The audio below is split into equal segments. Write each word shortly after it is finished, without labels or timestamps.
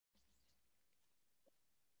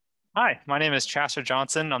Hi, my name is Chasser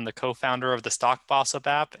Johnson. I'm the co-founder of the Stock Boss Up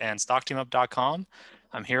app and StockTeamUp.com.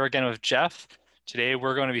 I'm here again with Jeff. Today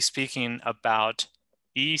we're going to be speaking about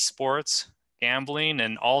esports, gambling,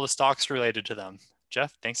 and all the stocks related to them.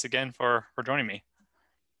 Jeff, thanks again for joining me.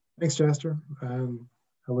 Thanks, Chester.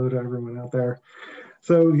 Hello to everyone out there.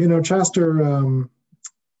 So, Chester,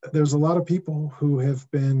 there's a lot of people who have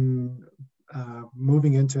been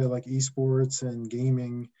moving into like esports and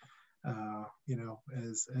gaming,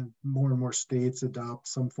 as and more states adopt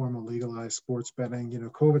some form of legalized sports betting.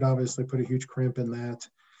 COVID obviously put a huge crimp in that,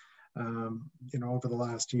 over the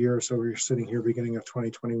last year. So we're sitting here beginning of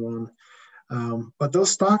 2021. But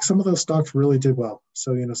some of those stocks really did well.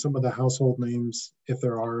 So, some of the household names, if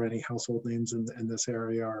there are any household names in this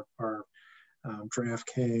area, are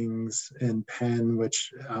DraftKings and Penn,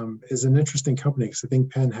 which is an interesting company because I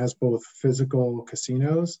think Penn has both physical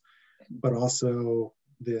casinos, but also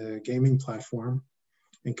the gaming platform,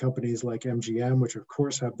 and companies like MGM, which of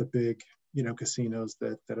course have the big, casinos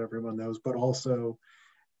that everyone knows, but also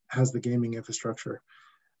has the gaming infrastructure.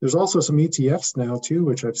 There's also some ETFs now too,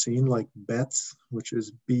 which I've seen, like BETZ, which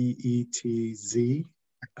is BETZ,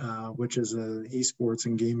 which is an esports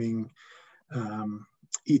and gaming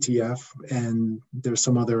ETF. And there's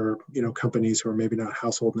some other, companies who are maybe not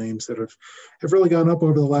household names that have really gone up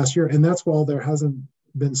over the last year. And that's while there hasn't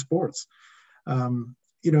been sports.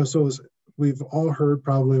 So we've all heard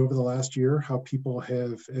probably over the last year how people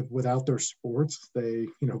have without their sports, they,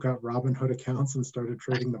 got Robinhood accounts and started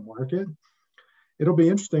trading the market. It'll be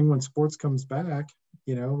interesting when sports comes back.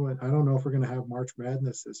 I don't know if we're going to have March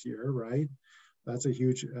Madness this year, right? That's a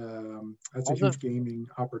huge As of, gaming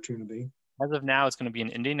opportunity. as of now, it's going to be in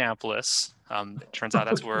Indianapolis. It turns out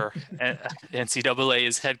that's where NCAA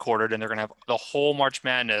is headquartered, and they're going to have the whole March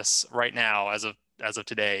Madness right now as of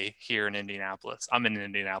today here in Indianapolis. I'm in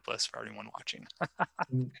Indianapolis for anyone watching.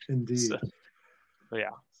 So, Indeed.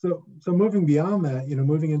 yeah. So moving beyond that,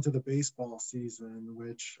 moving into the baseball season,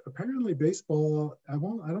 which apparently baseball, I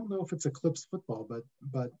don't know if it's eclipsed football,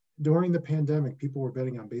 but during the pandemic, people were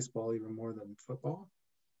betting on baseball even more than football,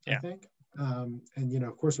 I Yeah. think. And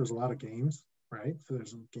of course, there's a lot of games, right? So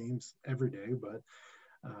there's games every day, but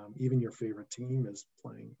even your favorite team is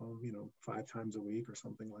playing, 5 times a week or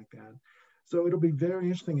something like that. So it'll be very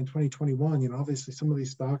interesting in 2021. Obviously some of these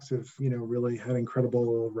stocks have, really had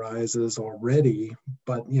incredible rises already,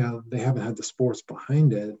 but, they haven't had the sports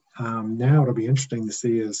behind it. Now it'll be interesting to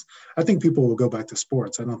see I think people will go back to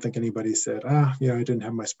sports. I don't think anybody said, I didn't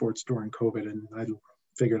have my sports during COVID and I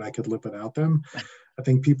figured I could live without them. I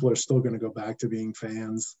think people are still going to go back to being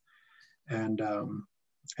fans. And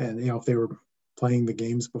if they were playing the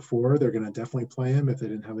games before, they're going to definitely play them. If they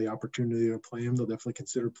didn't have the opportunity to play them, they'll definitely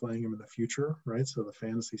consider playing them in the future, right? So the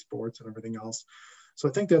fantasy sports and everything else. So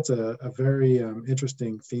I think that's a very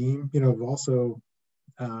interesting theme. Also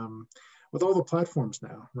with all the platforms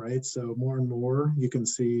now, right? So more and more you can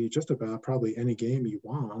see just about probably any game you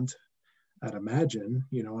want, I'd imagine,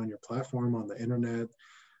 on your platform, on the internet.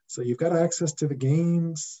 So you've got access to the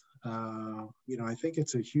games. I think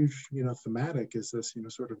it's a huge, thematic is this,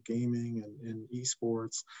 sort of gaming and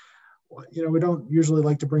esports. We don't usually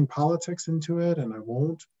like to bring politics into it, and I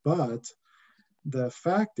won't, but the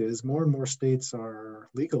fact is more and more states are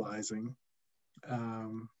legalizing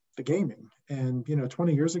the gaming. And,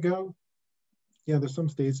 20 years ago, there's some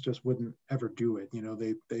states just wouldn't ever do it.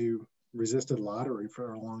 They resisted lottery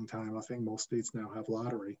for a long time. I think most states now have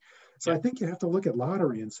lottery. So Yeah. I think you have to look at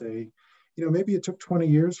lottery and say, maybe it took 20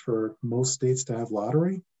 years for most states to have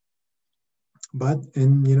lottery, but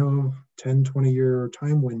in, 10, 20-year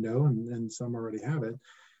time window, and some already have it,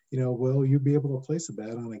 will you be able to place a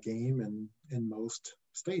bet on a game in most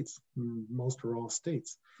states, most or all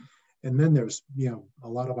states? And then there's, a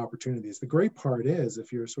lot of opportunities. The great part is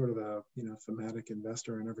if you're sort of a, thematic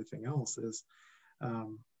investor and everything else is,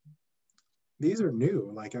 these are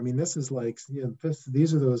new. Like, I mean, this is like,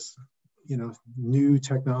 these are those, new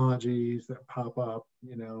technologies that pop up,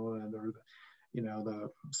 and they're, the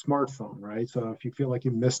smartphone, right? So if you feel like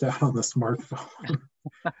you missed out on the smartphone,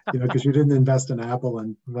 because you didn't invest in Apple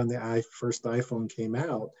and when the first iPhone came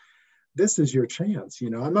out, this is your chance.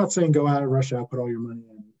 I'm not saying go out and rush out, put all your money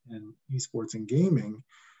in esports and gaming,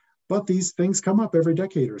 but these things come up every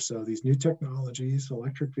decade or so. These new technologies,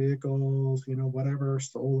 electric vehicles, whatever,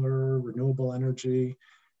 solar, renewable energy,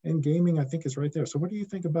 and gaming, I think is right there. So what do you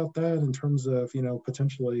think about that in terms of,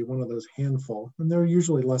 potentially one of those handful? And they're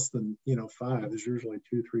usually less than, five. There's usually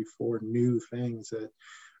two, three, four new things that,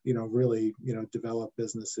 really, develop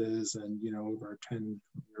businesses and, over a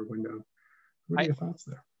 10-year window. What are I your thoughts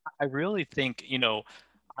there? I really think, I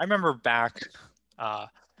remember back uh,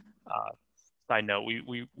 uh, side note,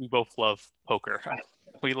 we both love poker.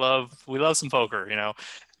 We love some poker, you know.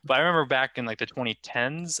 But I remember back in like the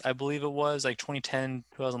 2010s, I believe it was like 2010,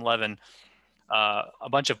 2011, a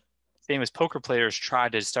bunch of famous poker players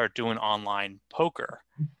tried to start doing online poker,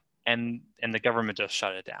 and the government just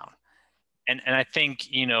shut it down. And I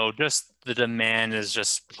think, you know, just the demand is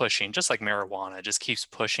just pushing, just like marijuana, just keeps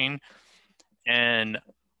pushing. And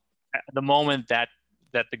the moment that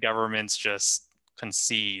the governments just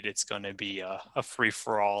concede, it's going to be a free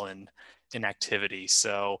for all in activity.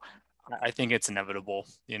 So I think it's inevitable.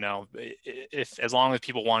 You know, if as long as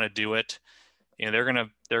people want to do it, you know,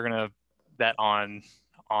 they're gonna bet on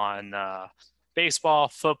baseball,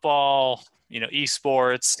 football, you know,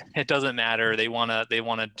 esports. It doesn't matter. They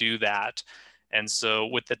wanna do that. And so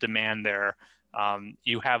with the demand there,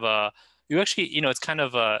 you actually, you know, it's kind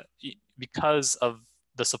of a, because of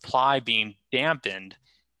the supply being dampened,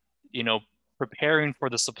 you know, preparing for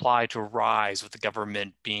the supply to rise with the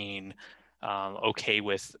government being okay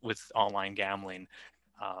with online gambling.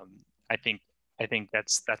 Um, I think I think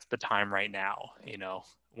that's the time right now. You know,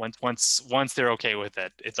 once they're okay with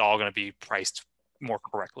it, it's all going to be priced more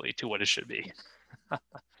correctly to what it should be.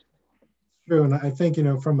 True, and I think,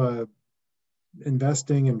 from a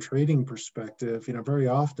investing and trading perspective, very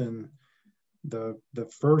often the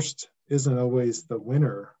first isn't always the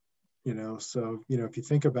winner. So if you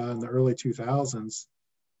think about in the early 2000s,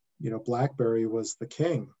 BlackBerry was the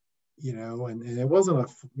king. And it wasn't a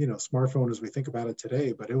smartphone as we think about it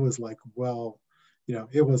today, but it was like, well,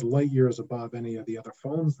 it was light years above any of the other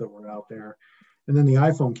phones that were out there. And then the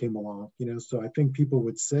iPhone came along. So I think people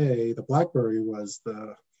would say the BlackBerry was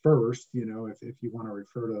the first, if you want to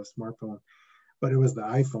refer to a smartphone, but it was the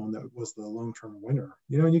iPhone that was the long-term winner.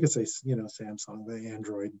 And you could say, Samsung, the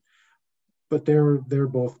Android, but they're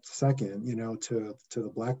both second, to the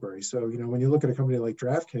BlackBerry. So, when you look at a company like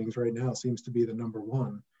DraftKings right now, it seems to be the number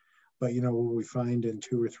one. But will we find in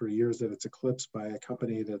 2 or 3 years that it's eclipsed by a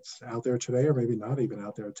company that's out there today, or maybe not even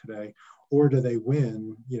out there today? Or do they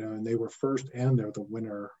win, and they were first and they're the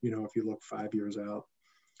winner, if you look 5 years out?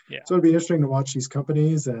 Yeah. So it'd be interesting to watch these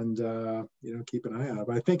companies and, keep an eye on it.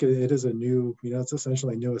 But I think it is a new, it's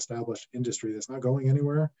essentially a new established industry that's not going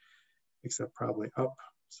anywhere except probably up.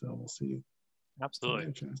 So we'll see.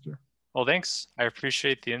 Absolutely. Chester. Well, thanks. I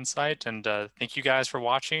appreciate the insight, and thank you guys for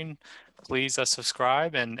watching. Please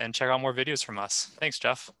subscribe and check out more videos from us. Thanks,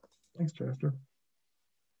 Jeff. Thanks, Chester.